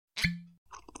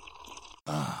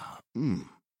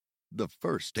The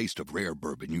first taste of rare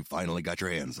bourbon you finally got your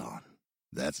hands on.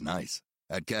 That's nice.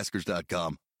 At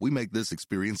Caskers.com, we make this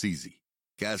experience easy.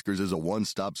 Caskers is a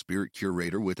one-stop spirit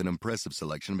curator with an impressive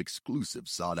selection of exclusive,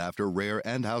 sought-after, rare,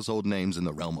 and household names in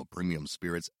the realm of premium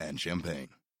spirits and champagne.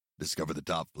 Discover the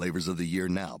top flavors of the year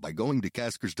now by going to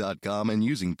Caskers.com and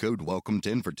using code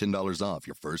WELCOME10 for $10 off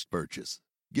your first purchase.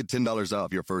 Get $10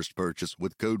 off your first purchase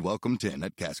with code WELCOME10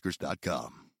 at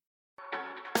Caskers.com.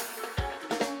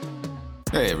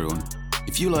 Hey everyone,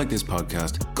 if you like this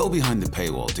podcast, go behind the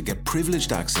paywall to get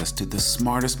privileged access to the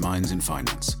smartest minds in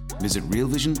finance. Visit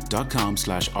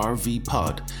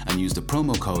realvision.com/rvpod and use the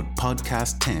promo code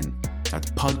podcast10.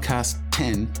 That's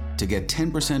podcast10 to get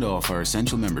 10% off our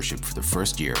essential membership for the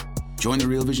first year. Join the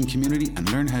Real Vision community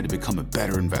and learn how to become a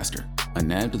better investor. And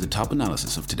now to the top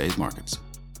analysis of today's markets.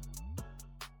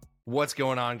 What's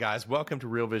going on, guys? Welcome to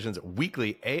Real Vision's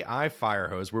weekly AI fire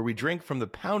hose, where we drink from the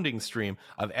pounding stream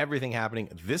of everything happening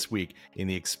this week in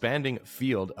the expanding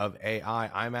field of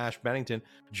AI. I'm Ash Bennington,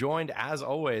 joined as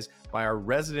always by our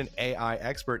resident AI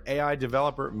expert, AI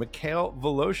developer, Mikhail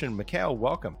Voloshin. Mikhail,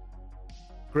 welcome.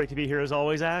 Great to be here as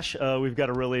always, Ash. We've got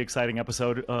a really exciting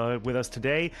episode with us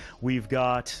today. We've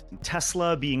got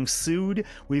Tesla being sued.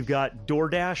 We've got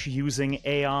DoorDash using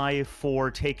AI for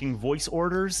taking voice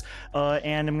orders.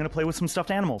 And I'm going to play with some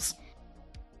stuffed animals.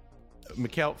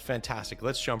 Mikhail, fantastic.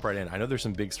 Let's jump right in. I know there's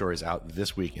some big stories out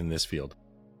this week in this field.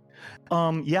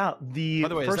 Yeah, By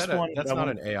the way, first that's not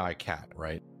an AI cat,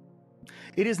 right?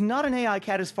 It is not an AI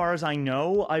cat as far as I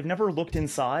know. I've never looked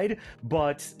inside,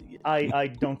 but I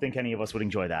don't think any of us would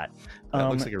enjoy that. That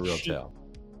looks like a real tail.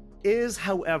 Is,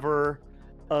 however,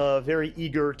 very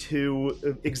eager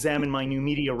to examine my new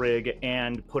media rig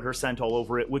and put her scent all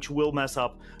over it, which will mess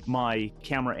up my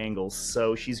camera angles.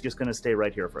 So she's just going to stay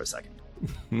right here for a second.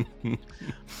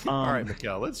 All right,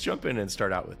 Mikhail, let's jump in and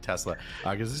start out with Tesla,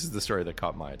 because this is the story that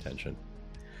caught my attention.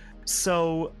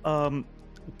 So,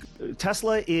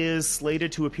 Tesla is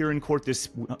slated to appear in court this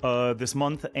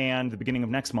month and the beginning of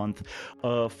next month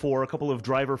for a couple of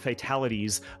driver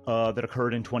fatalities that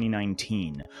occurred in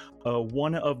 2019.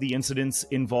 One of the incidents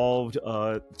involved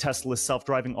Tesla's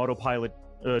self-driving autopilot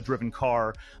driven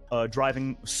car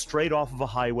driving straight off of a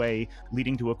highway,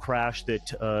 leading to a crash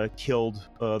that killed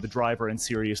the driver and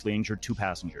seriously injured two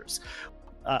passengers.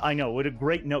 I know, what a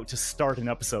great note to start an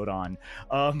episode on.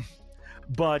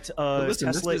 But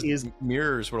listen, Tesla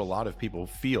mirrors what a lot of people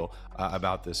feel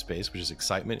about this space, which is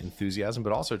excitement, enthusiasm,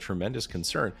 but also tremendous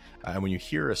concern. And when you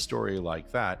hear a story like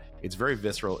that, it's very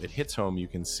visceral. It hits home. You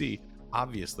can see,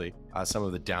 obviously, some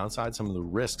of the downsides, some of the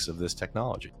risks of this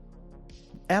technology.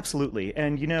 Absolutely.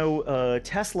 And, you know,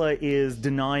 Tesla is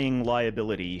denying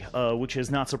liability, which is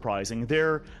not surprising.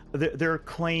 Their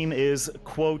claim is,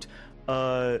 quote,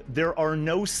 there are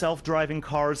no self-driving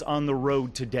cars on the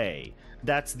road today.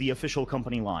 That's the official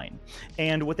company line.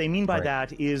 And what they mean by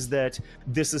that is that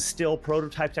this is still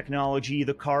prototype technology.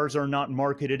 The cars are not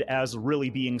marketed as really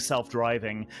being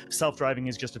self-driving. Self-driving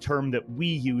is just a term that we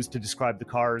use to describe the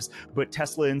cars, but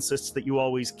Tesla insists that you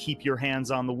always keep your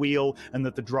hands on the wheel and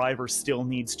that the driver still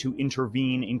needs to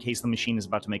intervene in case the machine is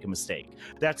about to make a mistake.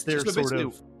 That's their sort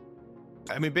of...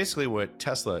 I mean, basically what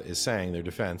Tesla is saying, their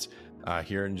defense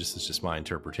here, and it's just my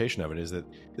interpretation of it, is that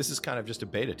this is kind of just a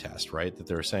beta test, right? That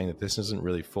they're saying that this isn't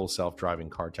really full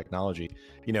self-driving car technology.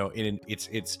 You know,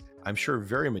 it's I'm sure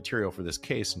very material for this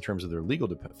case in terms of their legal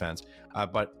defense,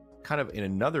 but kind of in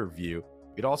another view,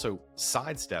 it also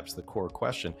sidesteps the core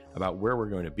question about where we're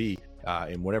going to be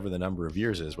in whatever the number of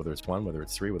years is, whether it's 1, whether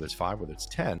it's 3, whether it's 5, whether it's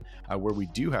 10, where we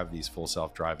do have these full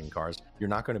self-driving cars. You're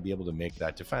not going to be able to make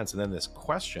that defense. And then this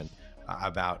question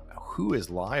about who is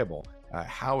liable,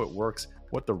 how it works,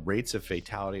 what the rates of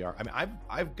fatality are. I mean,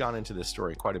 I've gone into this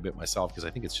story quite a bit myself because I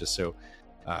think it's just so,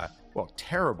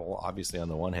 terrible, obviously, on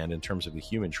the one hand, in terms of the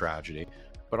human tragedy,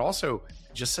 but also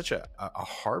just such a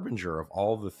harbinger of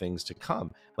all the things to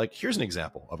come. Like, here's an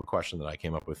example of a question that I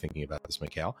came up with thinking about this,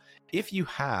 Mikhail. If you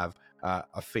have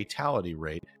a fatality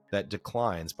rate that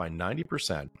declines by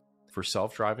 90% for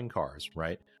self-driving cars,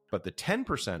 right? But the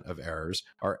 10% of errors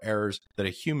are errors that a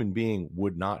human being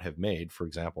would not have made. For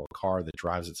example, a car that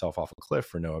drives itself off a cliff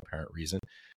for no apparent reason.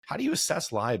 How do you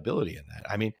assess liability in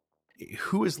that? I mean,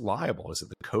 who is liable? Is it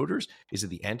the coders? Is it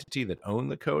the entity that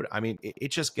owned the code? I mean, it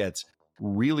just gets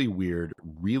really weird,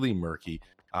 really murky,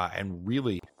 and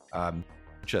really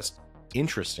just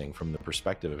interesting from the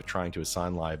perspective of trying to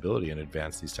assign liability and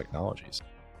advance these technologies.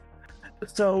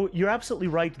 So you're absolutely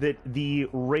right that the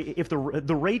rate, if the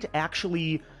rate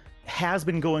actually has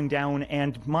been going down,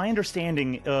 and my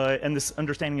understanding, and this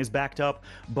understanding is backed up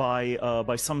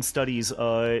by some studies,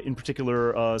 in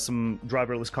particular some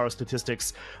driverless car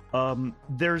statistics.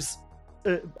 There's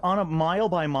on a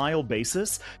mile-by-mile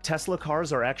basis, Tesla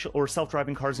cars are actually, or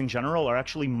self-driving cars in general, are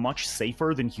actually much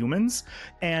safer than humans,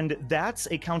 and that's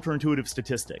a counterintuitive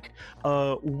statistic.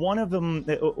 One of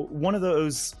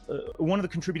the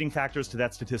contributing factors to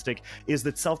that statistic is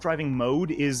that self-driving mode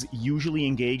is usually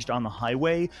engaged on the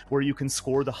highway, where you can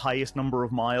score the highest number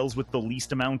of miles with the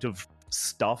least amount of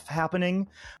stuff happening.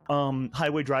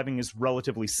 Highway driving is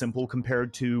relatively simple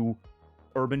compared to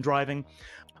urban driving.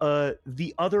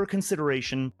 The other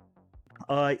consideration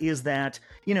is that,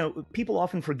 people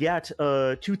often forget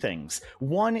two things.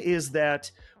 One is that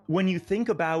when you think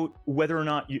about whether or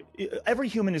not every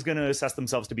human is going to assess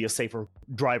themselves to be a safer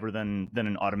driver than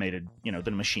an automated, than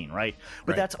a machine, right?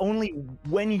 But that's only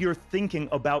when you're thinking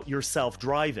about yourself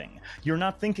driving. You're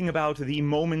not thinking about the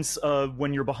moments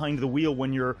when you're behind the wheel,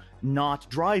 when you're not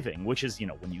driving, which is,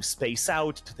 when you space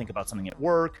out to think about something at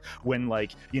work, when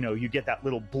you get that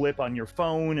little blip on your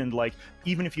phone, and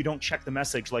even if you don't check the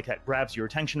message, that grabs your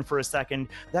attention for a second,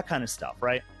 that kind of stuff,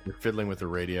 right? You're fiddling with the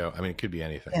radio. I mean, it could be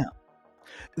anything. Yeah.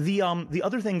 The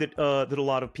other thing that that a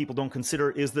lot of people don't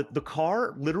consider is that the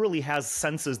car literally has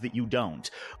senses that you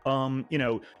don't.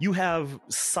 You have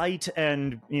sight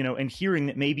and and hearing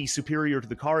that may be superior to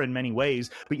the car in many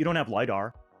ways, but you don't have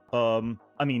LiDAR.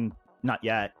 I mean, not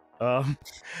yet. And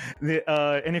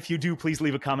if you do, please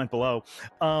leave a comment below.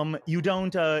 You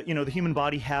don't. The human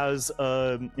body has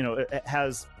it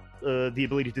has the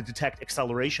ability to detect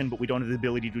acceleration, but we don't have the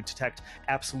ability to detect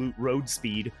absolute road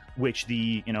speed, which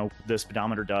the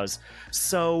speedometer does.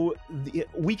 So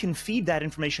we can feed that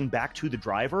information back to the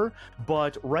driver,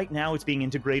 but right now it's being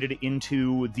integrated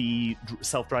into the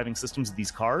self-driving systems of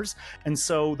these cars, and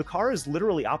so the car is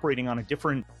literally operating on a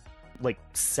different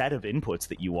set of inputs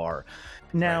that you are.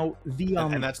 Now,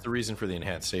 and that's the reason for the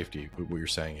enhanced safety. What you're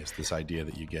saying is this idea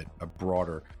that you get a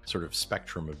broader sort of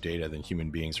spectrum of data than human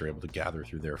beings are able to gather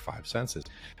through their five senses.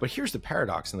 But here's the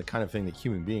paradox, and the kind of thing that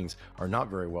human beings are not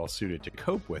very well suited to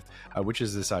cope with, which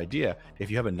is this idea: if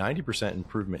you have a 90%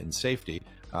 improvement in safety,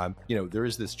 there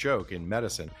is this joke in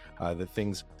medicine that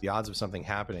the odds of something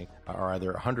happening are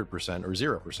either 100% or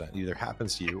 0%. It either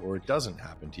happens to you or it doesn't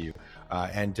happen to you.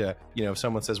 If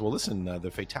someone says, well, listen,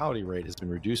 the fatality rate has been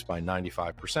reduced by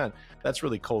 95%, that's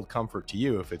really cold comfort to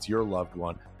you if it's your loved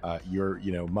one, your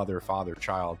mother, father,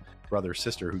 child, brother,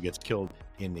 sister who gets killed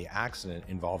in the accident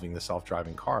involving the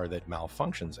self-driving car that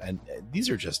malfunctions. And these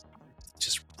are just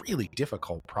really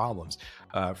difficult problems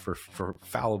for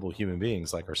fallible human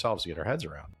beings like ourselves to get our heads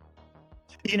around.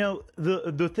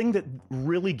 The thing that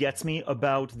really gets me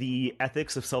about the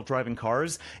ethics of self-driving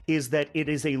cars is that it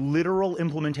is a literal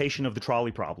implementation of the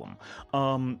trolley problem.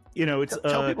 It's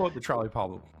tell people what the trolley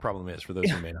problem is for those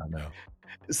who may not know.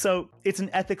 So it's an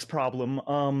ethics problem.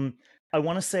 I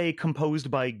want to say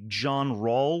composed by John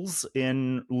Rawls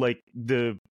in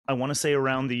I want to say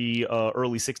around the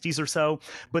early 60s or so.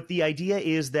 But the idea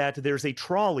is that there's a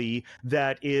trolley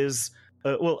that is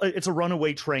it's a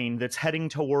runaway train that's heading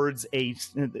towards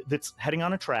that's heading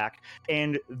on a track,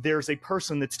 and there's a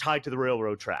person that's tied to the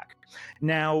railroad track.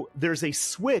 Now, there's a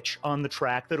switch on the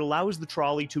track that allows the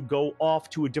trolley to go off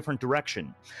to a different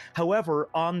direction. However,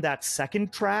 on that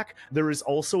second track, there is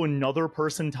also another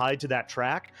person tied to that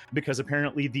track, because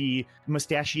apparently the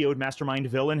mustachioed mastermind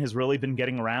villain has really been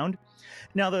getting around.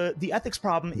 Now, the ethics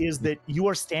problem is that you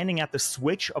are standing at the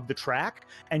switch of the track,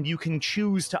 and you can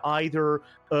choose to either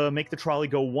make the trolley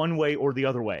go one way or the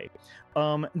other way.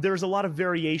 There's a lot of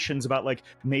variations about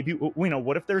maybe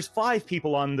what if there's 5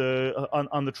 people on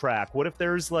the track? What if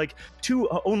there's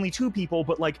only 2 people,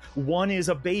 but one is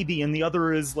a baby and the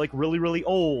other is really, really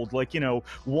old?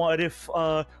 What if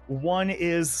one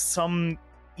is some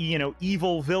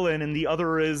evil villain and the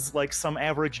other is some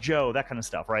average Joe? That kind of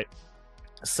stuff, right?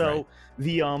 So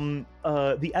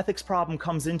the ethics problem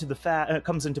comes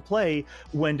into play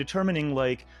when determining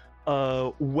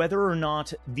whether or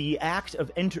not the act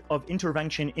of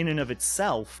intervention in and of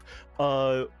itself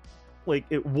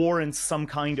it warrants some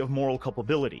kind of moral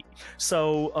culpability.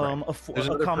 So there's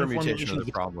another permutation of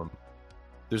the problem.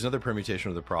 There's another permutation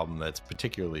of the problem that's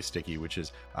particularly sticky, which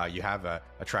is you have a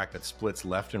track that splits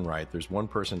left and right. There's one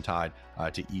person tied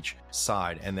to each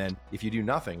side. And then if you do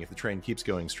nothing, if the train keeps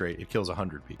going straight, it kills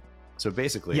 100 people. So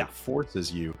basically, it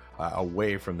forces you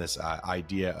away from this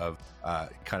idea of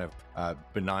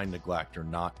benign neglect or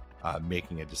not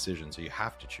making a decision. So you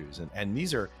have to choose. And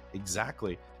these are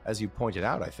exactly, as you pointed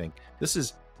out, I think, this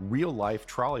is real life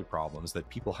trolley problems that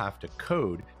people have to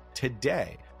code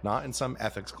today, not in some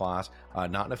ethics class,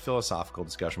 not in a philosophical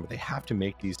discussion, but they have to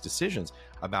make these decisions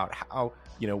about how,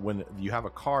 when you have a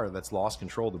car that's lost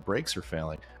control, the brakes are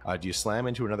failing. Do you slam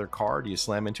into another car? Do you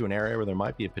slam into an area where there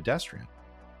might be a pedestrian?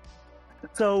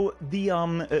 So the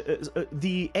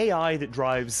AI that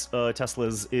drives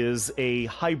Teslas is a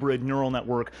hybrid neural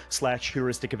network /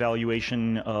 heuristic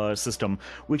evaluation system,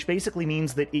 which basically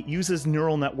means that it uses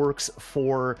neural networks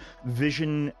for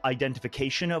vision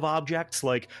identification of objects.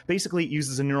 Like, basically it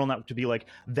uses a neural network to be like,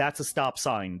 that's a stop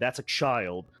sign, that's a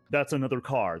child, that's another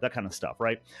car, that kind of stuff,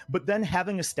 right? But then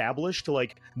having established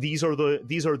like these are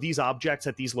these objects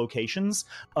at these locations,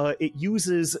 it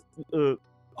uses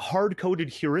hard-coded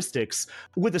heuristics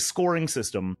with a scoring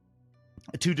system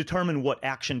to determine what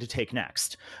action to take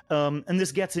next. And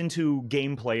this gets into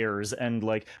game players, and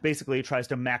like basically it tries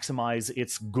to maximize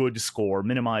its good score,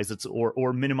 minimize its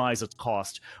or minimize its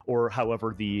cost, or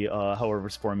however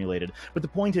it's formulated. But the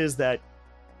point is that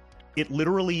it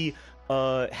literally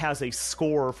has a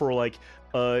score for like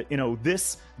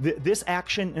this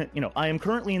action. I am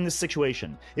currently in this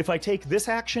situation. If I take this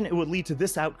action, it would lead to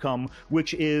this outcome,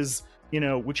 which has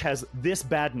this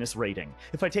badness rating.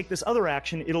 If I take this other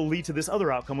action, it'll lead to this other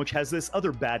outcome, which has this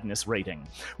other badness rating.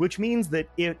 Which means that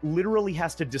it literally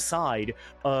has to decide,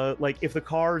 like, if the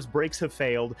car's brakes have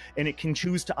failed, and it can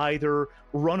choose to either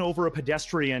run over a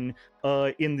pedestrian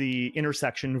in the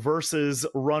intersection versus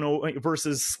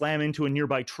slam into a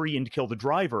nearby tree and kill the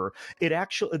driver.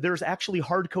 There's actually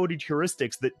hard-coded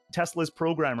heuristics that Tesla's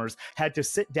programmers had to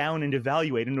sit down and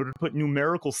evaluate in order to put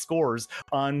numerical scores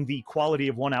on the quality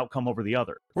of one outcome over the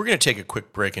other. We're going to take a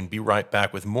quick break and be right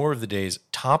back with more of the day's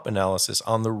top analysis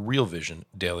on the Real Vision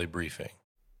Daily Briefing.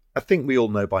 I think we all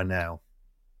know by now,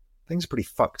 things are pretty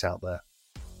fucked out there,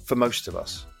 for most of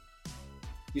us.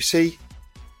 You see,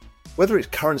 whether it's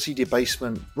currency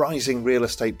debasement, rising real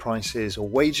estate prices, or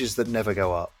wages that never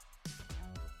go up,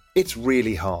 it's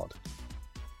really hard.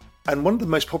 And one of the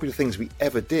most popular things we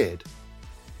ever did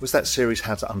was that series,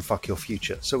 How to Unfuck Your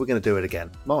Future. So we're going to do it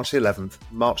again. March 11th,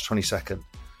 March 22nd.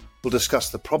 We'll discuss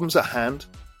the problems at hand,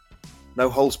 no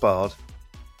holds barred,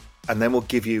 and then we'll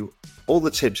give you all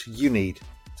the tips you need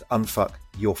to unfuck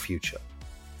your future.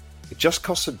 It just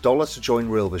costs $1 to join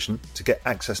Real Vision. To get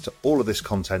access to all of this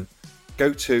content,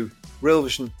 go to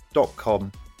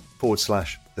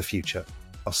realvision.com/the future.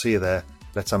 I'll see you there.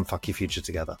 Let's unfuck your future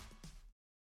together.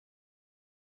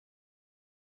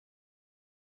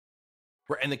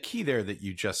 And the key there that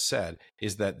you just said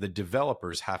is that the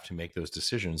developers have to make those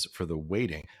decisions for the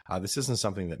weighting. This isn't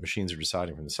something that machines are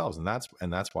deciding for themselves, and that's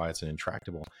why it's an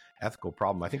intractable ethical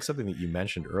problem. I think something that you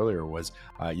mentioned earlier was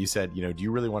you said, do you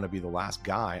really want to be the last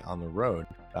guy on the road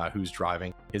who's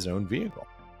driving his own vehicle?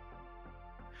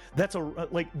 That's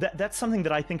that's something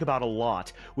that I think about a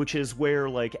lot, which is where,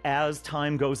 like, as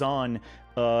time goes on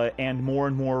and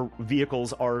more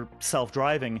vehicles are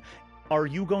self-driving, are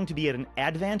you going to be at an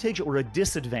advantage or a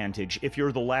disadvantage if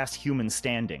you're the last human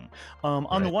standing?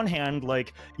 On the one hand,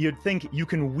 like, you'd think you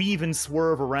can weave and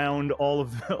swerve around all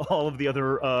of the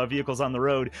other vehicles on the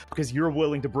road because you're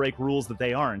willing to break rules that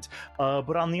they aren't.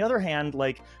 But on the other hand,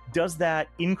 like, does that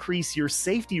increase your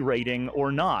safety rating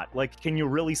or not? Like, can you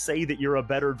really say that you're a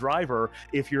better driver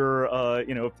if you're,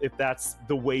 if that's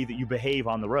the way that you behave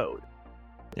on the road?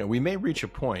 We may reach a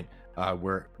point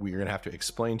where we're going to have to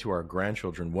explain to our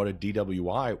grandchildren what a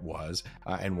DWI was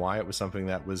and why it was something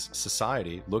that was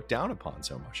society looked down upon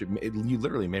so much. You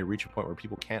literally may reach a point where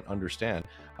people can't understand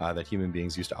that human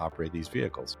beings used to operate these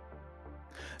vehicles.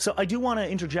 So I do want to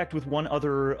interject with one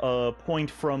other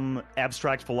point from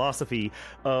abstract philosophy,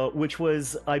 which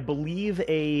was, I believe,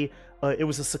 it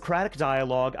was a Socratic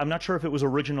dialogue. I'm not sure if it was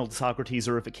original to Socrates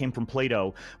or if it came from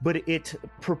Plato, but it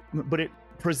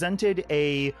presented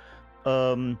a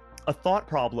thought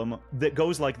problem that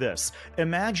goes like this.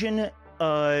 Imagine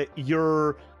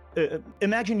you're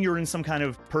in some kind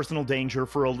of personal danger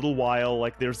for a little while,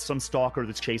 like there's some stalker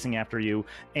that's chasing after you,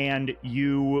 and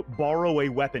you borrow a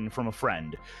weapon from a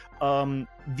friend.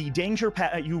 The danger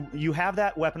you have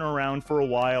that weapon around for a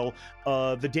while.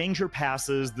 The danger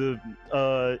passes,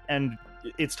 and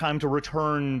it's time to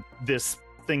return this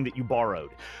thing that you borrowed.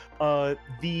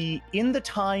 In the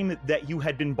time that you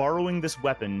had been borrowing this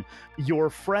weapon, your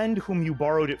friend whom you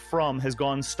borrowed it from has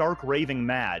gone stark raving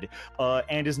mad,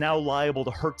 and is now liable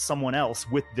to hurt someone else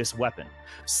with this weapon.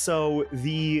 So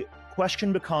the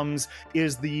question becomes,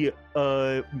 is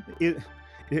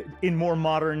in more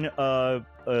modern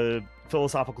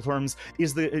philosophical terms,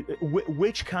 is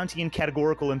which Kantian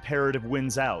categorical imperative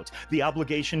wins out? The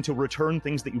obligation to return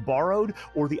things that you borrowed,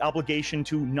 or the obligation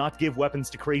to not give weapons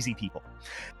to crazy people?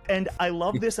 And I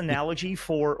love this analogy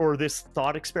or this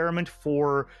thought experiment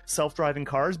for self-driving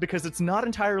cars, because it's not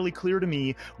entirely clear to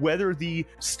me whether the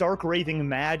stark raving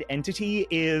mad entity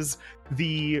is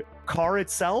the car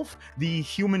itself, the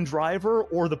human driver,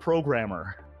 or the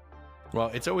programmer. Well,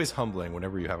 it's always humbling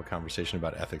whenever you have a conversation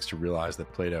about ethics to realize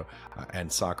that Plato and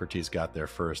Socrates got there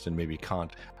first, and maybe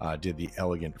Kant did the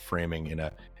elegant framing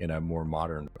in a more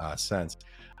modern sense.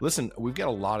 Listen, we've got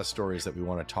a lot of stories that we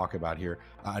want to talk about here.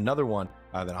 Another one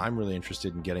that I'm really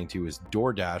interested in getting to is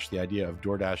DoorDash, the idea of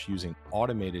DoorDash using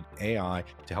automated AI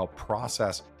to help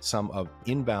process some of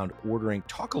inbound ordering.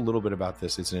 Talk a little bit about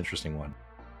this. It's an interesting one.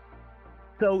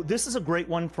 So this is a great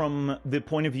one from the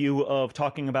point of view of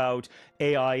talking about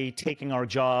AI taking our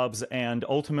jobs and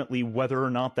ultimately whether or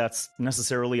not that's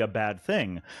necessarily a bad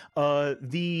thing.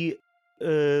 The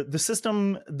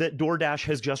system that DoorDash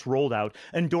has just rolled out,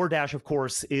 and DoorDash, of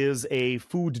course, is a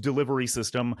food delivery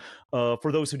system.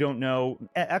 For those who don't know,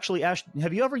 actually, Ash,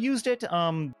 have you ever used it?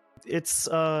 I've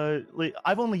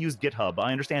only used GitHub.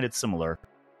 I understand it's similar.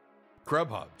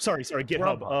 Grubhub. Sorry,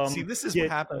 GitHub. See, this is what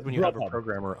happens when you have a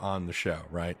programmer on the show,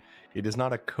 right? It is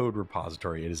not a code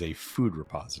repository; it is a food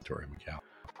repository, Mikhail.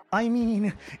 I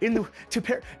mean,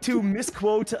 to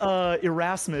misquote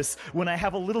Erasmus, when I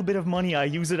have a little bit of money, I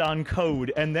use it on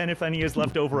code, and then if any is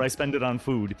left over, I spend it on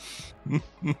food.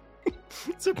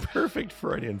 It's a perfect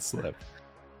Freudian slip.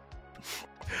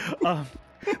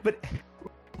 But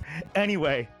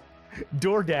anyway,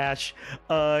 DoorDash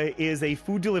is a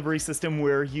food delivery system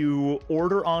where you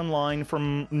order online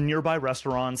from nearby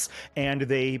restaurants, and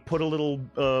they put a little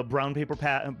brown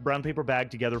paper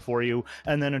bag together for you,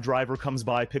 and then a driver comes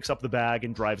by, picks up the bag,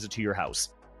 and drives it to your house.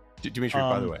 Dimitri,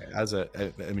 by the way,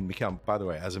 Mikhail, by the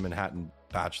way, as a Manhattan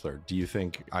bachelor, do you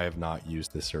think I have not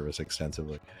used this service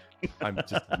extensively? I'm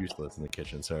just useless in the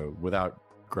kitchen, so without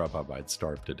Grubhub, I'd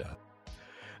starve to death.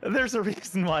 There's a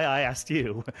reason why I asked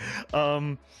you.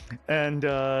 When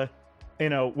I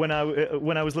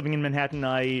was living in Manhattan,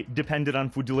 I depended on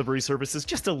food delivery services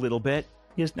just a little bit.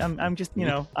 I'm just,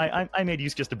 I made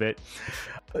use just a bit.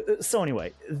 So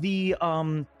anyway, they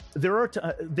found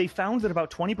that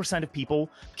about 20% of people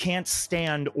can't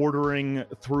stand ordering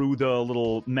through the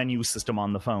little menu system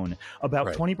on the phone. About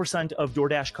 20% of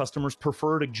DoorDash customers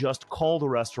prefer to just call the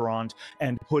restaurant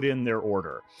and put in their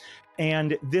order.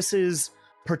 And this is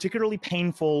particularly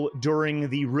painful during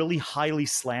the really highly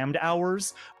slammed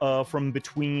hours from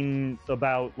between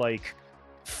about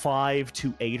 5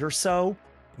 to 8 or so.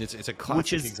 It's a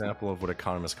classic example of what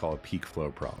economists call a peak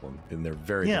flow problem, and they're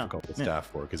very difficult to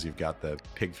staff for because you've got the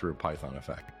pig through Python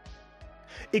effect.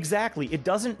 Exactly. It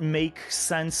doesn't make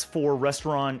sense for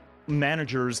restaurant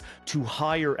managers to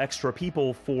hire extra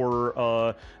people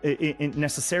for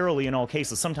necessarily in all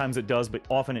cases. Sometimes it does, but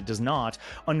often it does not.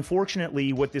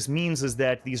 Unfortunately, what this means is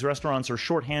that these restaurants are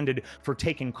shorthanded for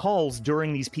taking calls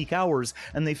during these peak hours,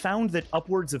 and they found that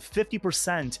upwards of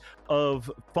 50%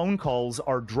 of phone calls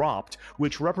are dropped,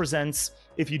 which represents,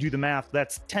 if you do the math,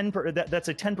 that's a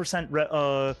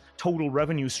 10% total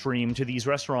revenue stream to these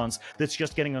restaurants that's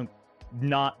just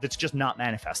not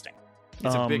manifesting.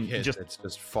 It's a big hit. It's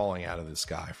just falling out of the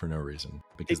sky for no reason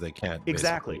because they can't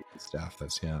exactly staff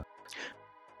this.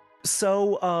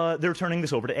 So they're turning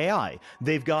this over to AI.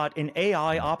 They've got an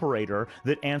AI operator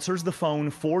that answers the phone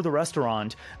for the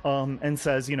restaurant and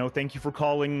says, thank you for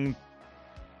calling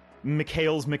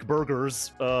Mikhail's McBurgers.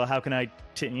 How can I,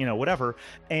 whatever.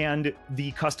 And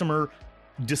the customer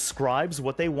describes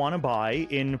what they want to buy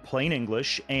in plain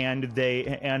English, and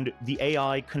the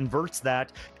AI converts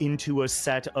that into a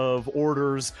set of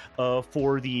orders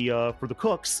for the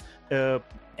cooks,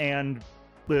 and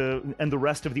the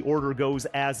rest of the order goes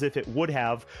as if it would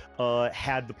have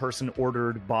had the person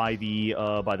ordered by the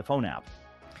phone app.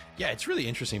 Yeah, it's really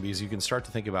interesting because you can start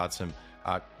to think about some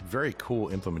very cool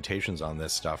implementations on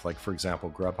this stuff. Like, for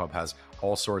example, Grubhub has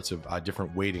all sorts of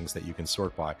different weightings that you can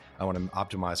sort by. I want to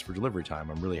optimize for delivery time.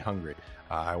 I'm really hungry.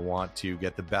 I want to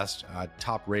get the best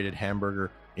top-rated hamburger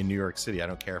in New York City. I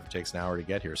don't care if it takes an hour to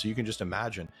get here. So you can just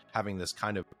imagine having this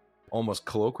kind of almost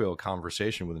colloquial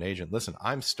conversation with an agent. Listen,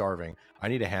 I'm starving. I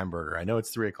need a hamburger. I know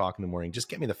it's 3 o'clock in the morning. Just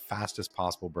get me the fastest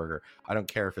possible burger. I don't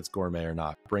care if it's gourmet or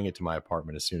not. Bring it to my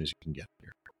apartment as soon as you can get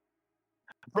here.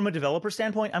 From a developer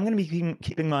standpoint, I'm going to be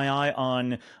keeping my eye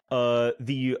on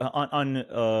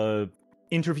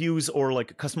interviews or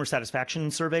customer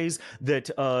satisfaction surveys that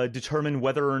determine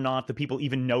whether or not the people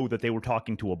even know that they were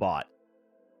talking to a bot.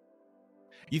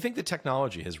 You think the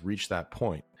technology has reached that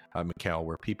point Mikhail,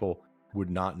 where people would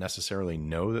not necessarily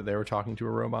know that they were talking to a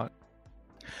robot?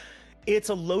 It's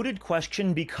a loaded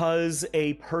question because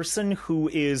a person who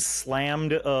is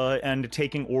slammed and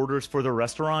taking orders for their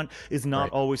restaurant is not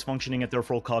always functioning at their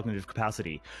full cognitive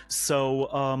capacity. So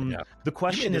the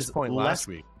question is last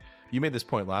week. You made this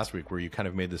point last week where you kind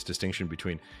of made this distinction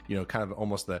between, kind of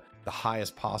almost the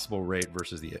highest possible rate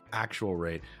versus the actual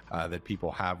rate that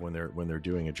people have when they're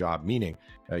doing a job. Meaning,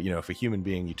 if a human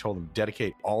being, you told them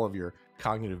dedicate all of your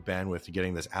cognitive bandwidth to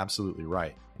getting this absolutely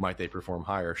right, might they perform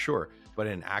higher? Sure. But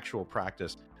in actual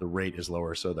practice, the rate is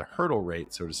lower. So the hurdle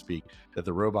rate, so to speak, that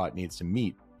the robot needs to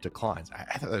meet declines.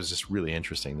 I thought that was just really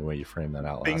interesting the way you framed that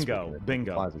out. Bingo.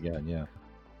 Applies again, yeah.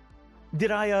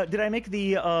 Did I make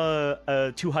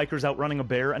the two hikers outrunning a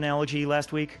bear analogy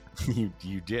last week?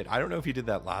 You did. I don't know if you did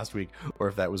that last week or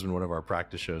if that was in one of our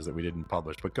practice shows that we didn't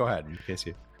publish, but go ahead in case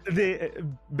you...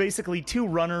 Basically, two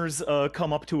runners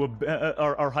come up to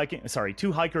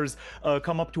two hikers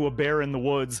come up to a bear in the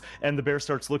woods, and the bear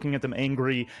starts looking at them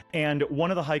angry, and one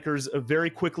of the hikers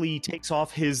very quickly takes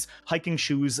off his hiking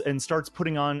shoes and starts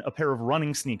putting on a pair of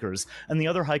running sneakers, and the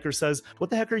other hiker says,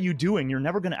 "What the heck are you doing? You're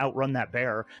never going to outrun that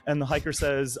bear." And the hiker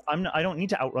says, I don't need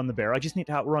to outrun the bear, I just need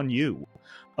to outrun you.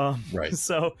 Right.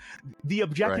 So the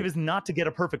objective is not to get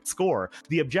a perfect score.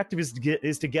 The objective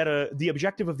the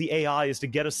objective of the AI is to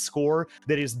get a score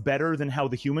that is better than how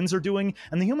the humans are doing,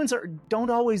 and the humans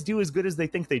don't always do as good as they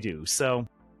think they do. So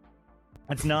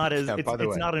it's not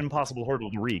it's not an impossible hurdle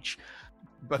to reach.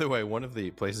 By the way, one of the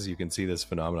places you can see this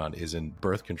phenomenon is in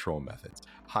birth control methods.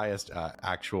 Highest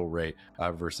actual rate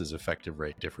versus effective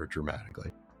rate differ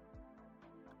dramatically.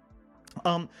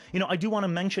 I do want to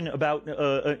mention about,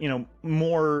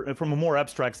 more from a more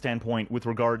abstract standpoint with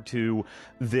regard to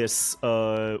this,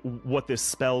 what this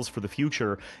spells for the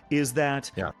future is that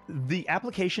the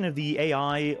application of the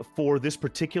AI for in this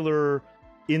particular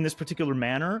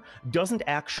manner doesn't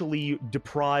actually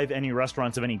deprive any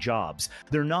restaurants of any jobs.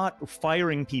 They're not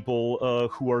firing people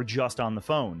who are just on the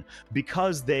phone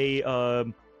because they...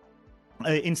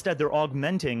 instead, they're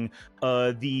augmenting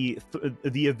the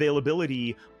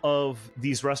availability of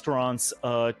these restaurants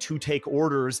to take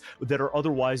orders that are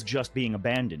otherwise just being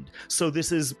abandoned. So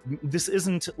this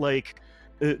isn't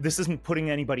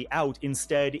putting anybody out.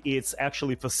 Instead, it's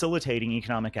actually facilitating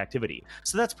economic activity.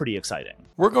 So that's pretty exciting.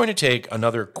 We're going to take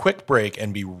another quick break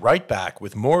and be right back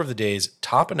with more of the day's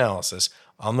top analysis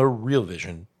on the Real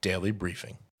Vision Daily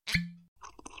Briefing.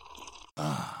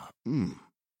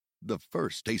 The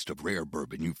first taste of rare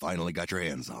bourbon you finally got your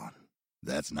hands on.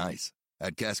 That's nice.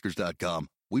 At Caskers.com,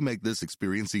 we make this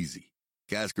experience easy.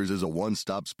 Caskers is a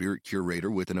one-stop spirit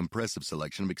curator with an impressive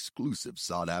selection of exclusive,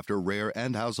 sought-after, rare,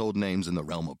 and household names in the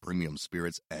realm of premium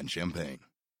spirits and champagne.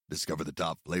 Discover the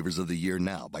top flavors of the year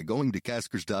now by going to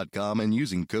Caskers.com and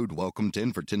using code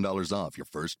WELCOME10 for $10 off your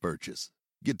first purchase.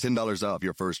 Get $10 off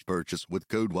your first purchase with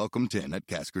code WELCOME10 at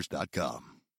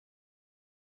Caskers.com.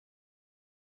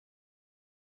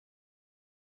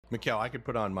 Mikhail, I could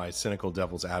put on my cynical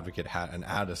devil's advocate hat and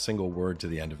add a single word to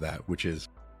the end of that, which is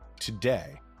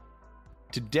today.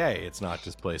 Today, it's not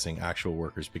displacing actual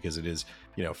workers because it is,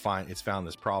 it's found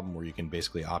this problem where you can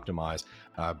basically optimize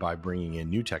by bringing in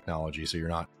new technology, so you're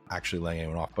not actually laying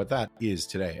anyone off. But that is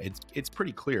today. It's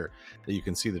pretty clear that you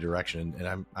can see the direction,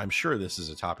 and I'm sure this is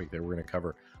a topic that we're going to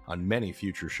cover on many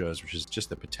future shows, which is just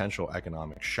the potential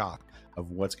economic shock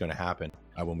of what's going to happen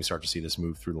when we start to see this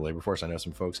move through the labor force. I know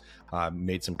some folks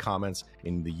made some comments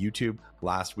in the YouTube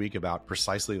last week about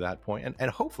precisely that point, and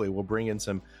hopefully we'll bring in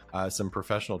some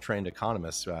professional trained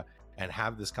economists and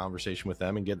have this conversation with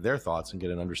them and get their thoughts and get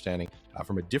an understanding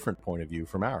from a different point of view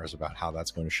from ours about how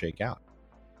that's going to shake out.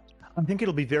 I think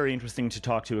it'll be very interesting to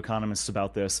talk to economists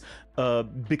about this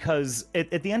because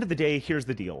at the end of the day, here's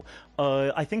the deal.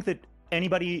 I think that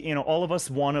anybody, all of us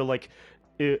want to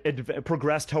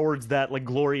progress towards that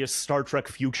glorious Star Trek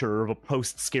future of a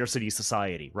post-scarcity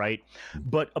society, right?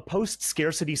 But a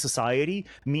post-scarcity society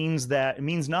means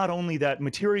not only that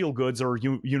material goods are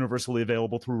universally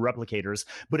available through replicators,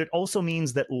 but it also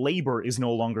means that labor is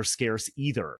no longer scarce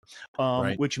either,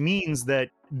 right. Which means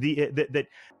that that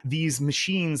these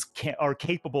machines are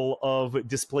capable of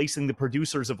displacing the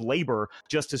producers of labor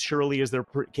just as surely as they're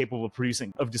capable of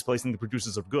displacing the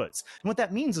producers of goods. And what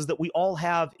that means is that we all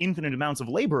have infinite amounts of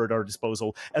labor at our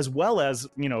disposal, as well as,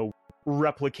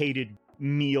 replicated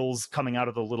meals coming out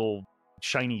of the little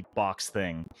shiny box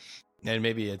thing. And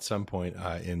maybe at some point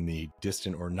in the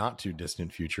distant or not too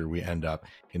distant future, we end up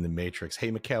in the Matrix.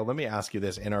 Hey, Mikhail, let me ask you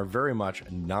this. In our very much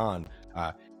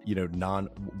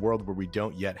non-world where we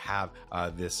don't yet have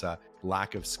this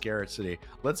lack of scarcity,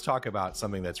 let's talk about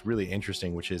something that's really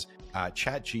interesting, which is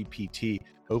ChatGPT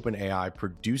OpenAI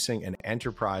producing an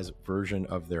enterprise version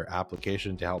of their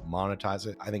application to help monetize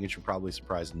it. I think it should probably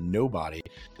surprise nobody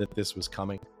that this was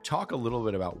coming. Talk a little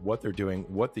bit about what they're doing,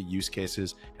 what the use case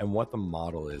is, and what the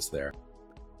model is there.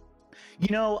 You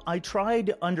know, I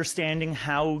tried understanding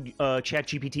how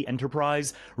ChatGPT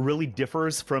Enterprise really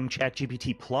differs from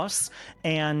ChatGPT Plus,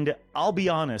 and I'll be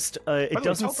honest, it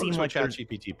doesn't seem like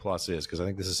ChatGPT Plus is, because I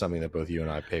think this is something that both you and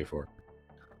I pay for.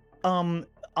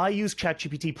 I use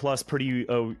ChatGPT Plus pretty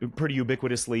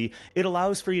ubiquitously. It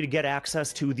allows for you to get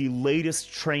access to the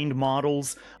latest trained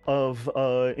models of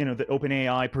that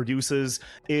OpenAI produces.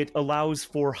 It allows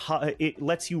for it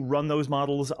lets you run those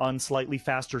models on slightly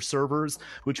faster servers,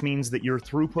 which means that your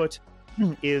throughput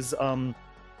is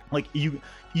like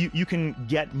you can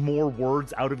get more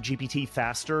words out of GPT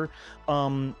faster.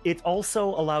 It also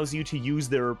allows you to use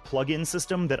their plugin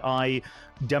system that I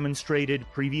demonstrated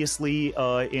previously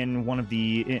in one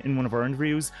of our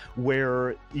interviews,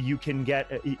 where you can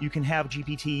have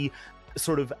GPT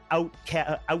sort of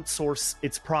outsource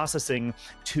its processing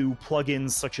to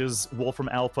plugins such as Wolfram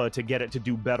Alpha to get it to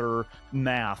do better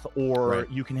math, or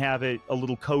you can have it a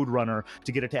little code runner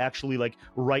to get it to actually like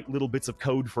write little bits of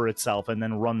code for itself and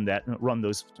then run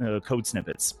those code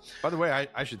snippets. By the way,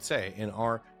 I should say, in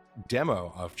our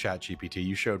demo of ChatGPT,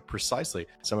 you showed precisely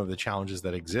some of the challenges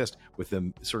that exist with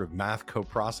the sort of math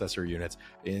coprocessor units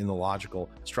in the logical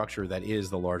structure that is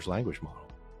the large language model.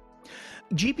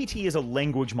 GPT is a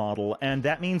language model, and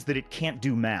that means that it can't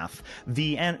do math.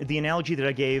 The analogy that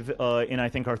I gave in I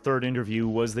think our third interview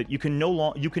was that you can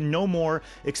no more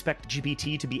expect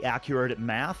GPT to be accurate at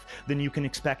math than you can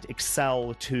expect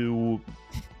Excel to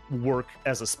work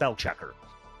as a spell checker.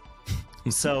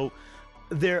 So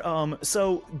with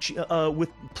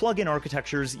plugin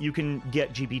architectures, you can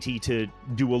get GPT to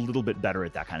do a little bit better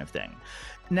at that kind of thing.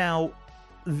 Now,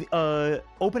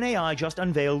 OpenAI just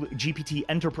unveiled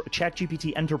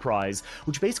ChatGPT Enterprise,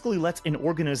 which basically lets an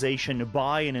organization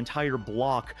buy an entire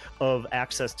block of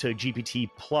access to GPT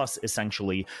Plus,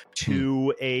 essentially,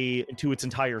 to its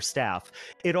entire staff.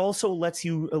 It also lets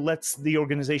the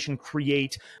organization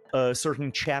create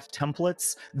certain chat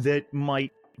templates that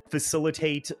might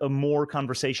facilitate more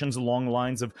conversations along the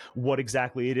lines of what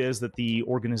exactly it is that the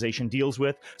organization deals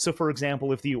with. So, for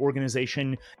example, if the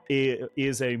organization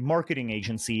is a marketing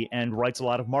agency and writes a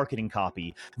lot of marketing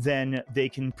copy, then they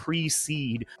can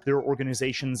precede their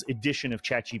organization's edition of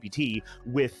ChatGPT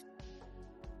with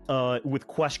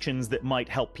questions that might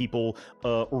help people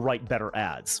write better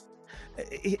ads.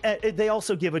 They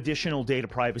also give additional data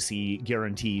privacy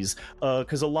guarantees,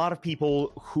 because a lot of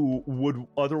people who would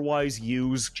otherwise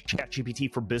use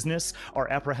ChatGPT for business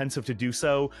are apprehensive to do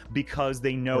so because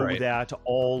they know that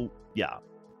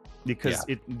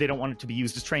they don't want it to be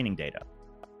used as training data.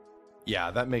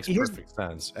 Yeah, that makes perfect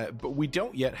sense. But we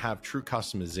don't yet have true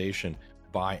customization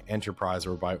by enterprise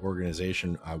or by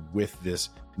organization with this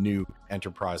new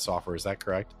enterprise software. Is that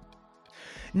correct?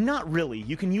 Not really.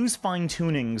 You can use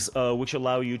fine-tunings, which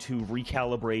allow you to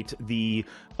recalibrate the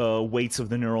weights of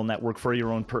the neural network for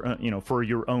your own, for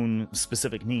your own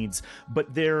specific needs.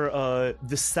 But the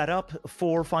setup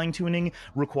for fine-tuning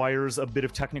requires a bit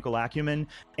of technical acumen,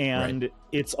 and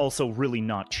it's also really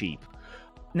not cheap.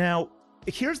 Now,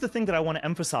 here's the thing that I want to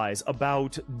emphasize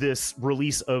about this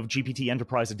release of GPT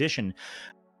Enterprise Edition.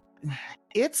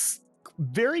 It's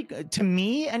very, to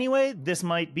me anyway, this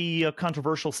might be a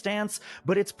controversial stance,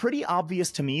 but it's pretty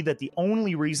obvious to me that the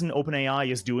only reason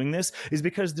OpenAI is doing this is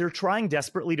because they're trying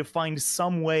desperately to find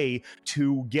some way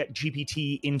to get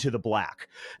GPT into the black.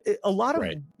 A lot of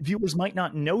viewers might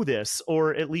not know this,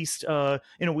 or at least, I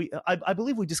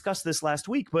believe we discussed this last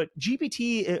week, but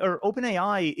GPT or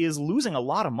OpenAI is losing a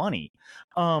lot of money.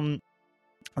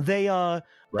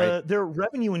 Their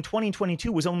revenue in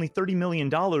 2022 was only $30 million,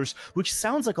 which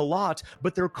sounds like a lot,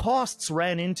 but their costs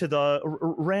ran into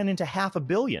 $500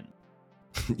 million.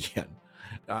 Yeah.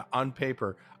 On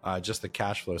paper, just the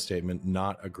cash flow statement,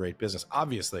 not a great business.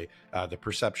 Obviously, the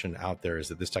perception out there is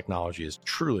that this technology is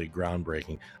truly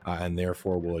groundbreaking and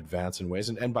therefore will advance in ways.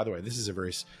 And by the way, this is a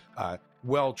very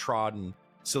well-trodden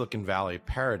Silicon Valley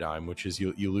paradigm, which is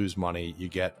you lose money, you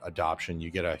get adoption,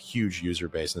 you get a huge user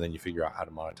base, and then you figure out how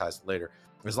to monetize it later.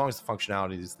 As long as the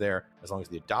functionality is there, as long as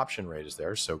the adoption rate is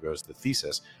there, so goes the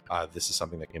thesis. This is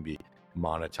something that can be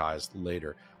monetized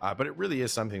later. But it really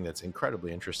is something that's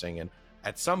incredibly interesting. And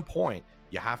at some point,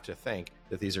 you have to think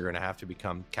that these are going to have to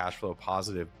become cash flow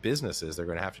positive businesses. They're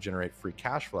going to have to generate free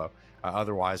cash flow.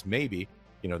 Otherwise, maybe,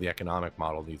 the economic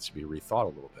model needs to be rethought a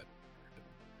little bit.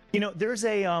 There's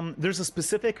a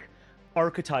specific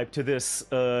archetype to this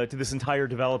entire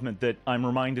development that I'm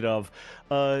reminded of.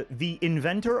 The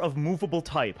inventor of movable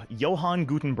type, Johann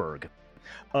Gutenberg.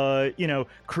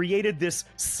 created this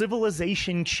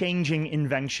civilization-changing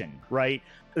invention, right?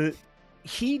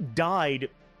 He died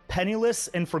penniless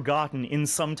and forgotten in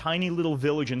some tiny little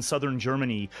village in southern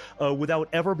Germany without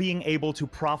ever being able to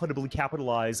profitably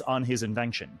capitalize on his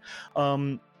invention.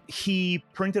 He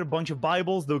printed a bunch of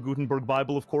Bibles. The Gutenberg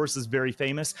Bible, of course, is very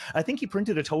famous. I think he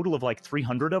printed a total of like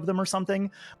 300 of them or something.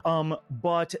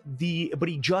 But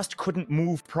he just couldn't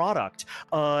move product,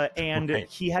 and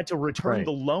he had to return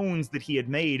the loans that he had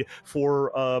made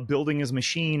for building his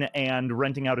machine and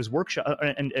renting out his workshop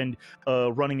and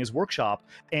running his workshop.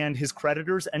 And his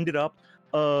creditors ended up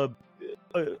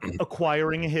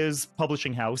acquiring his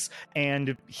publishing house,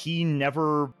 and he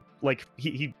never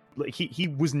he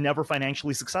was never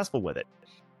financially successful with it.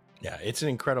 Yeah, it's an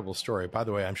incredible story. By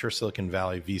the way, I'm sure Silicon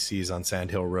Valley VCs on Sand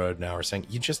Hill Road now are saying,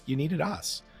 you needed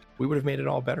us. We would have made it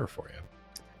all better for you.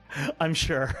 I'm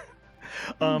sure.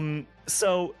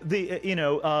 So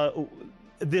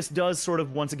this does sort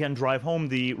of once again drive home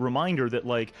the reminder that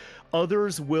like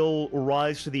others will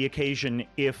rise to the occasion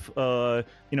if OpenAI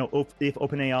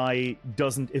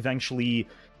doesn't eventually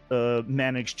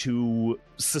manage to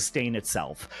sustain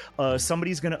itself.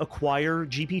 Somebody's going to acquire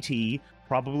GPT,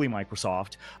 probably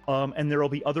Microsoft, and there will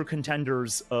be other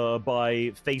contenders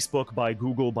by Facebook, by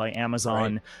Google, by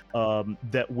Amazon,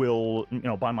 that will,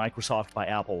 by Microsoft, by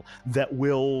Apple, that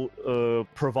will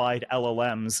provide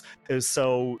LLMs.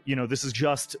 So, this is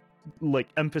just like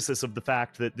emphasis of the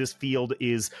fact that this field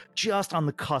is just on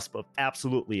the cusp of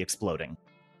absolutely exploding.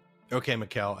 Okay,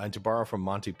 Mikhail, and to borrow from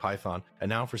Monty Python, and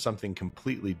now for something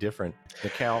completely different.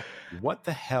 Mikhail, what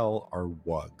the hell are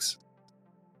WUGs?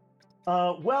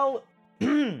 Well,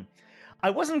 I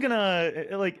wasn't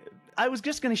gonna, I was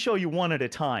just gonna show you one at a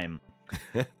time.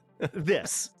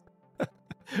 This.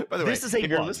 By the way, this is if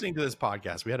you're listening to this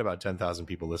podcast, we had about 10,000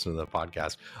 people listen to the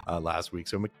podcast last week.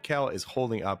 So Mikhail is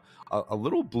holding up a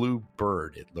little blue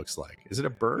bird, it looks like. Is it a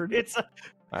bird? It's a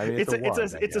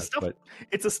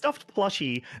stuffed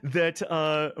plushie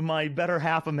that my better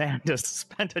half Amanda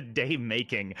spent a day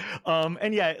making.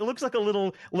 And yeah, it looks like a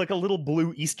little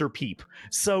blue Easter peep.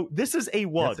 So this is a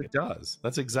WUG. Yes, it does.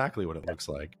 That's exactly what it looks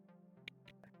like.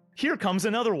 Here comes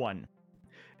another one.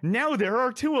 Now there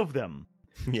are two of them.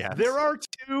 Yes. There are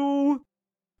two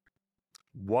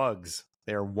WUGs.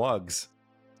 They are WUGs.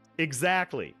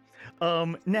 Exactly.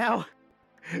 Now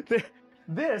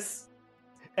this,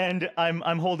 and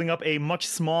I'm holding up a much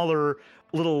smaller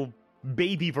little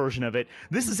baby version of it.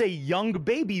 This is a young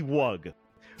baby WUG.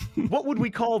 What would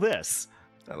we call this?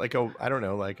 Like a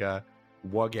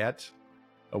WUGette?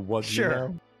 A WUG?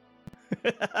 Sure.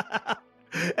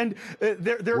 And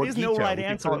there is no right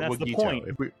answer, and that's the point.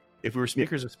 If we were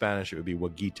speakers of Spanish, it would be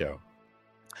WUGito.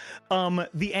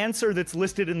 The answer that's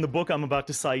listed in the book I'm about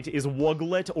to cite is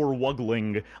WUGlet or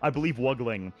WUGling. I believe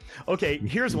WUGling. Okay,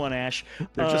 here's one, Ash.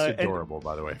 They're just adorable,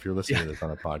 by the way, if you're listening to this on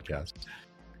a podcast.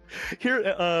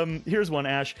 Here's one,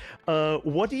 Ash.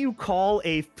 What do you call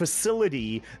a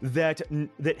facility that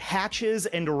hatches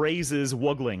and raises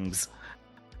WUGlings?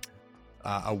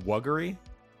 A WUGgery?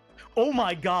 Oh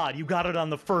my God, you got it on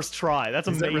the first try. That's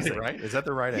amazing. Is that really right? Is that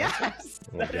the right answer? Yes,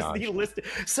 that is the list.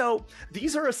 So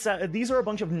these are a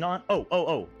bunch of non.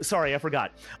 Oh, sorry, I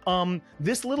forgot.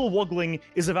 This little WUGling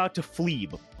is about to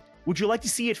fleeb. Would you like to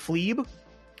see it fleeb?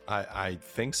 I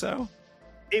think so.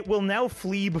 It will now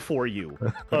fleeb for you.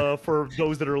 For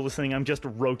those that are listening, I'm just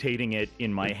rotating it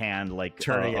in my hand, like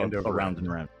turning it around and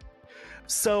around.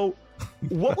 So,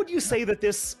 what would you say that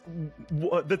this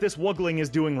WUGling is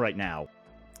doing right now?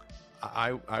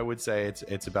 I would say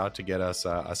it's about to get us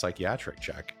a psychiatric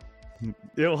check.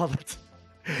 Well,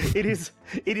 it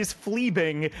is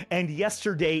fleebing, and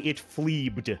yesterday it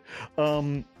fleebed.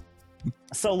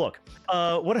 So look,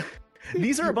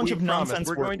 these are a bunch of nonsense.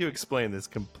 We're going to explain this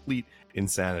complete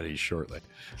insanity shortly.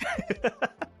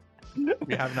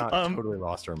 We have not totally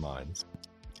lost our minds.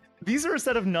 These are a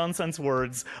set of nonsense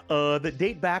words that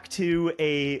date back to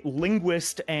a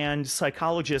linguist and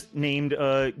psychologist named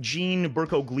Jean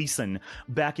Berko-Gleason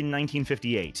back in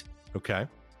 1958. Okay.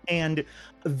 And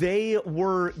they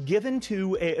were given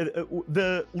to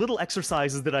the little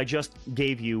exercises that I just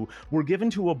gave you were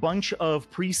given to a bunch of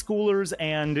preschoolers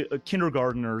and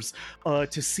kindergartners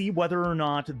to see whether or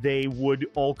not they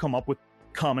would all come up with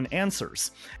common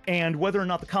answers, and whether or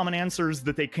not the common answers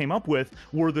that they came up with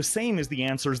were the same as the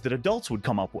answers that adults would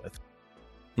come up with.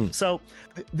 So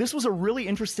this was a really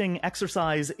interesting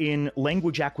exercise in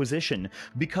language acquisition,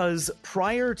 because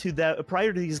prior to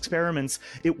these experiments,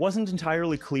 it wasn't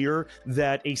entirely clear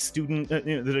that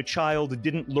a child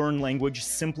didn't learn language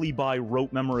simply by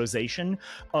rote memorization.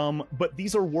 But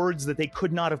these are words that they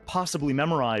could not have possibly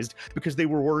memorized because they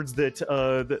were words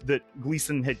that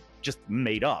Gleason had just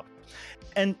made up.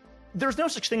 And there's no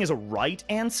such thing as a right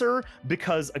answer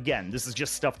because, again, this is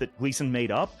just stuff that Gleason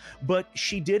made up, but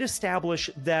she did establish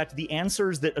that the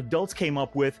answers that adults came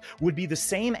up with would be the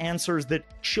same answers that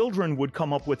children would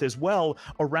come up with as well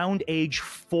around age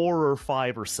 4 or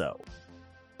 5 or so.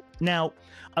 Now,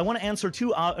 I want to answer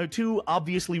two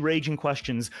obviously raging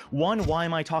questions. One, why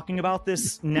am I talking about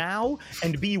this now?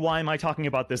 And B, why am I talking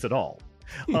about this at all?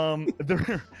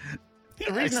 The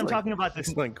reason I'm talking about this...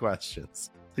 Excellent questions.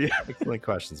 Yeah. Excellent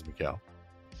questions, Mikhail.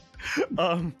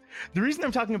 The reason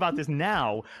I'm talking about this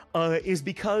now is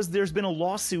because there's been a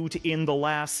lawsuit in the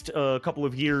last couple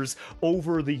of years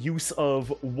over the use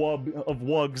of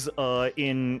WUGs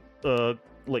in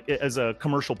as a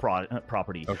commercial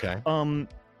property. Okay.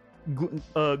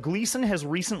 Gleason has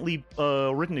recently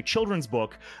written a children's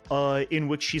book in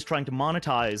which she's trying to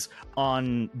monetize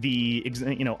on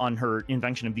on her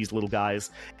invention of these little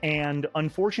guys, and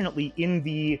unfortunately, in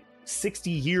the 60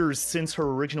 years since her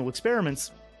original experiments,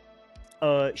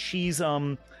 she's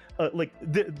the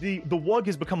WUG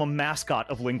has become a mascot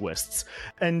of linguists,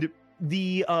 and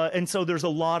so there's a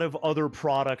lot of other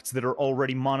products that are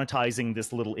already monetizing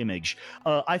this little image.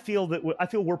 I feel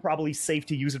we're probably safe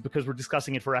to use it because we're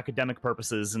discussing it for academic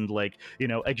purposes and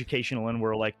educational, and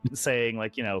we're saying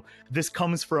this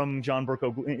comes from Jean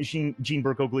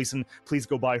Berko Gleason. Please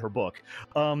go buy her book.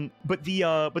 But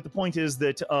the point is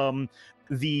that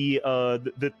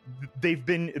they've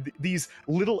been, these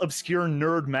little obscure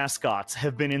nerd mascots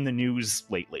have been in the news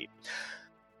lately.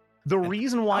 The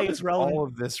reason why it's relevant... all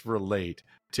of this relate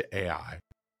to AI?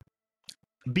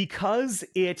 Because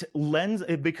it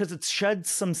sheds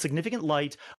some significant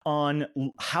light on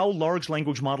how large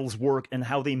language models work and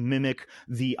how they mimic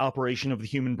the operation of the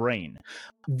human brain.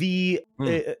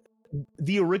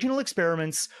 The original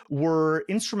experiments were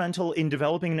instrumental in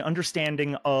developing an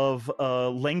understanding of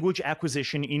language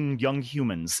acquisition in young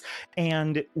humans,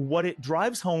 and what it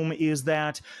drives home is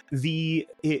that the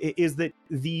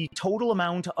total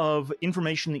amount of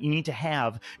information that you need to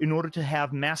have in order to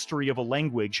have mastery of a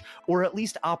language, or at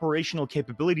least operational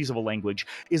capabilities of a language,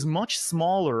 is much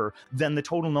smaller than the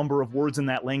total number of words in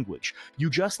that language. You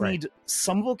just need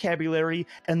some vocabulary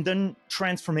and then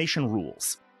transformation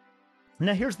rules.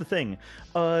 Now, here's the thing.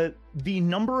 The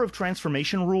number of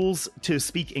transformation rules to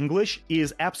speak English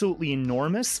is absolutely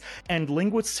enormous, and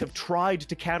linguists have tried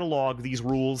to catalog these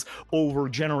rules over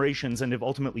generations and have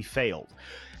ultimately failed.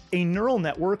 A neural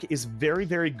network is very,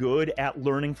 very good at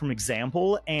learning from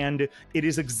example, and it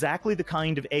is exactly the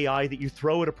kind of AI that you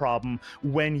throw at a problem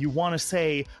when you want to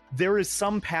say, there is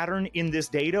some pattern in this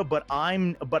data, but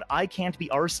I can't be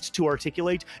arsed to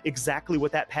articulate exactly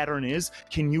what that pattern is.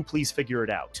 Can you please figure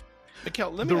it out?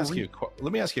 Mikhail, let me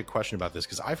ask you a question about this,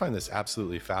 because I find this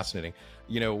absolutely fascinating.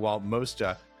 While most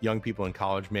young people in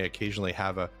college may occasionally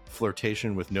have a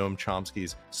flirtation with Noam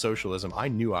Chomsky's socialism, I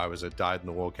knew I was a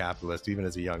dyed-in-the-wool capitalist even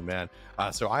as a young man.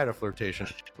 So I had a flirtation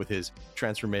with his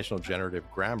transformational generative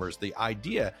grammars. The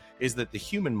idea is that the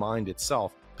human mind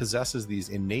itself possesses these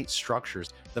innate structures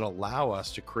that allow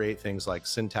us to create things like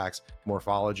syntax,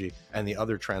 morphology, and the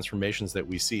other transformations that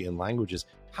we see in languages.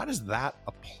 How does that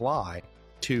apply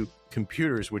to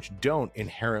computers which don't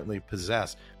inherently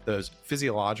possess those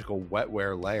physiological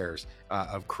wetware layers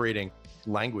of creating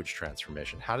language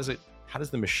transformation? How does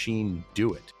the machine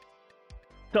do it?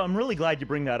 So I'm really glad you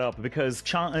bring that up, because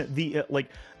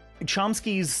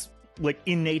Chomsky's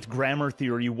innate grammar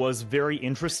theory was very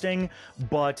interesting,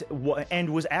 and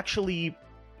was actually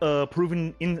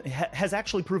has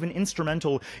actually proven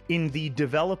instrumental in the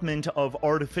development of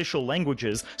artificial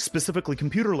languages, specifically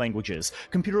computer languages.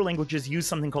 Computer languages use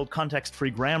something called context-free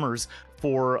grammars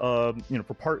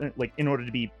in order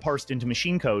to be parsed into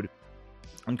machine code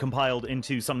and compiled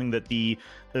into something that the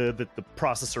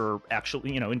processor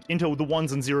actually, into the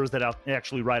ones and zeros that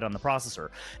actually write on the processor.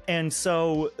 And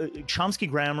so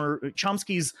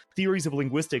Chomsky's theories of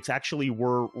linguistics actually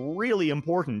were really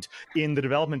important in the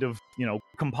development of,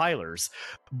 compilers.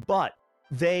 But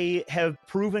they have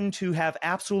proven to have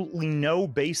absolutely no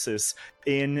basis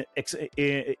in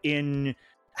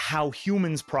how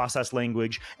humans process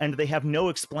language, and they have no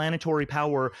explanatory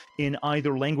power in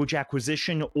either language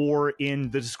acquisition or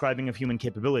in the describing of human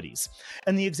capabilities.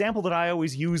 And the example that I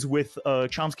always use with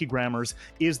Chomsky grammars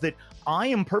is that I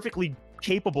am perfectly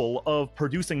capable of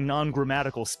producing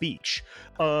non-grammatical speech.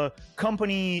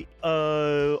 Company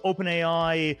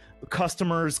OpenAI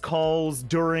customers calls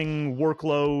during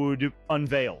workload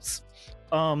unveils.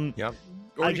 Yep.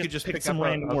 Or I you could just picked pick some up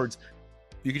random words.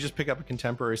 You could just pick up a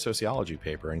contemporary sociology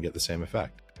paper and get the same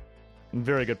effect.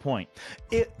 Very good point.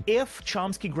 If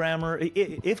Chomsky's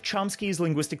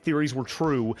linguistic theories were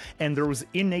true, and there was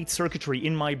innate circuitry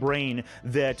in my brain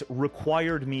that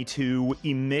required me to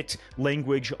emit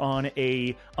language on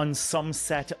some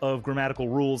set of grammatical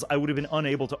rules, I would have been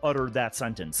unable to utter that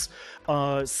sentence.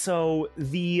 So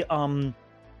the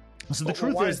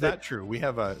truth why is that true? We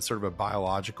have a sort of a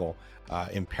biological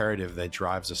imperative that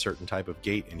drives a certain type of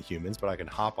gait in humans, but I can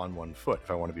hop on one foot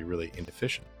if I want to be really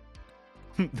inefficient.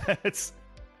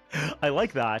 I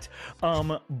like that.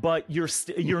 But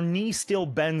your knee still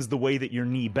bends the way that your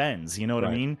knee bends. You know what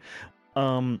I mean?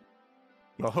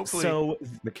 Well, hopefully,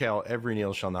 Mikhail, every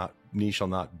knee shall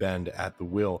not bend at the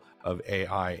will of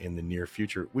AI in the near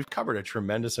future. We've covered a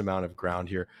tremendous amount of ground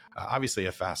here. Obviously,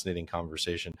 a fascinating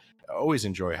conversation. I always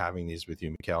enjoy having these with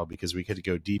you, Mikhail, because we get to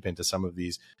go deep into some of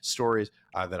these stories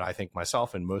that I think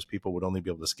myself and most people would only be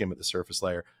able to skim at the surface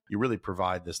layer. You really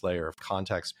provide this layer of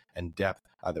context and depth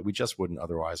that we just wouldn't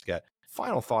otherwise get.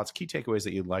 Final thoughts, key takeaways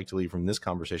that you'd like to leave from this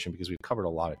conversation, because we've covered a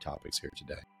lot of topics here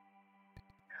today.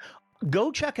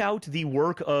 Go check out the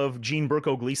work of Jean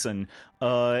Berko-Gleason,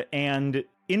 and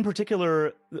in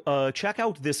particular, check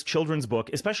out this children's book,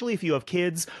 especially if you have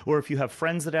kids or if you have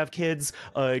friends that have kids.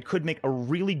 It could make a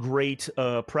really great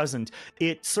present.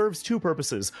 It serves two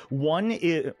purposes.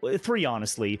 Three,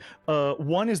 honestly.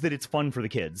 One is that it's fun for the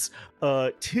kids.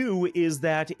 Two is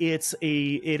that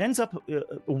it ends up,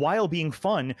 while being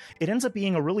fun, it ends up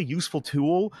being a really useful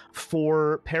tool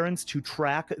for parents to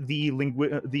track the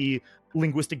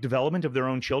linguistic development of their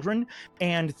own children.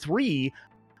 And three,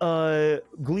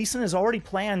 Gleason has already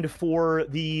planned for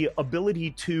the ability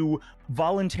to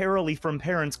voluntarily, from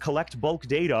parents, collect bulk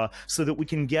data so that we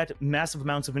can get massive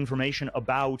amounts of information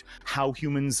about how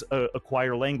humans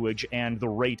acquire language and the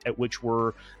rate at which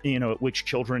at which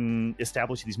children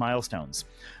establish these milestones.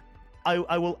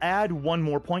 I will add one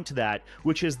more point to that,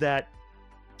 which is that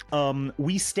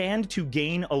we stand to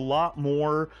gain a lot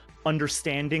more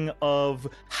understanding of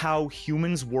how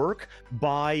humans work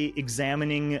by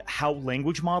examining how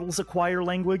language models acquire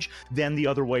language than the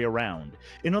other way around.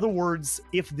 In other words,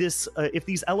 if these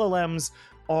LLMs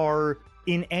are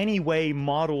in any way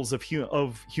models of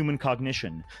human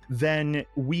cognition, then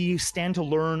we stand to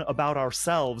learn about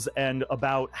ourselves and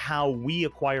about how we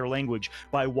acquire language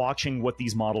by watching what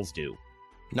these models do.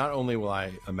 Not only will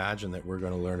I imagine that we're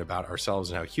going to learn about ourselves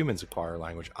and how humans acquire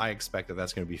language, I expect that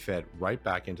that's going to be fed right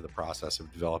back into the process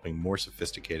of developing more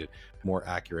sophisticated, more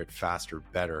accurate, faster,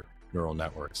 better neural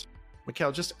networks.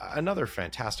 Mikhail, just another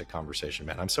fantastic conversation,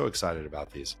 man. I'm so excited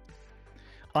about these.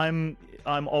 I'm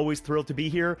always thrilled to be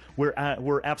here.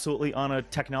 We're absolutely on a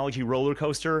technology roller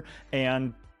coaster,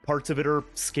 and parts of it are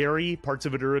scary, parts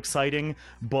of it are exciting,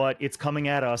 but it's coming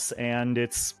at us, and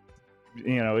it's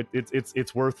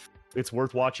worth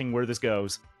watching where this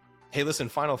goes. Hey, listen,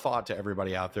 final thought to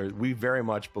everybody out there. We very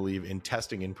much believe in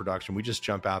testing in production. We just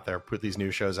jump out there, put these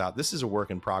new shows out. This is a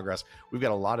work in progress. We've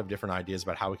got a lot of different ideas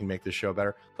about how we can make this show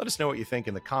better. Let us know what you think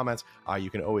in the comments. You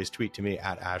can always tweet to me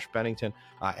at Ash Bennington,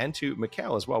 and to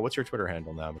Mikhail as well. What's your Twitter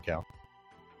handle now, Mikhail?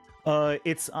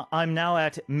 I'm now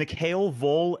at Mikhail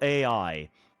Vol AI.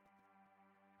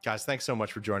 Guys, thanks so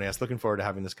much for joining us. Looking forward to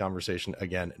having this conversation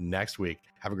again next week.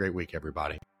 Have a great week,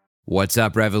 everybody. What's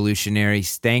up,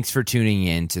 revolutionaries? Thanks for tuning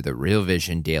in to the Real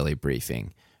Vision Daily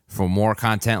Briefing. For more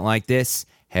content like this,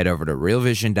 head over to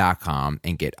realvision.com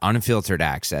and get unfiltered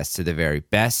access to the very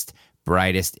best,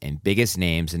 brightest, and biggest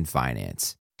names in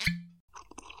finance.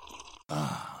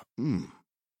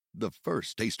 The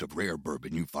first taste of rare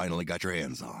bourbon you finally got your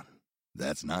hands on.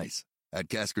 That's nice. At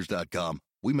Caskers.com,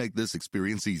 we make this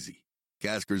experience easy.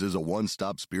 Caskers is a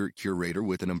one-stop spirit curator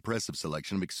with an impressive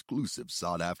selection of exclusive,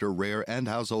 sought-after, rare, and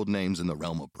household names in the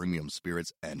realm of premium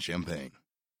spirits and champagne.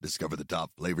 Discover the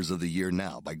top flavors of the year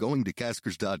now by going to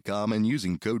Caskers.com and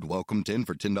using code WELCOME10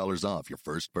 for $10 off your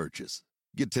first purchase.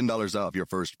 Get $10 off your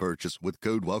first purchase with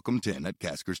code WELCOME10 at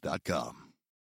Caskers.com.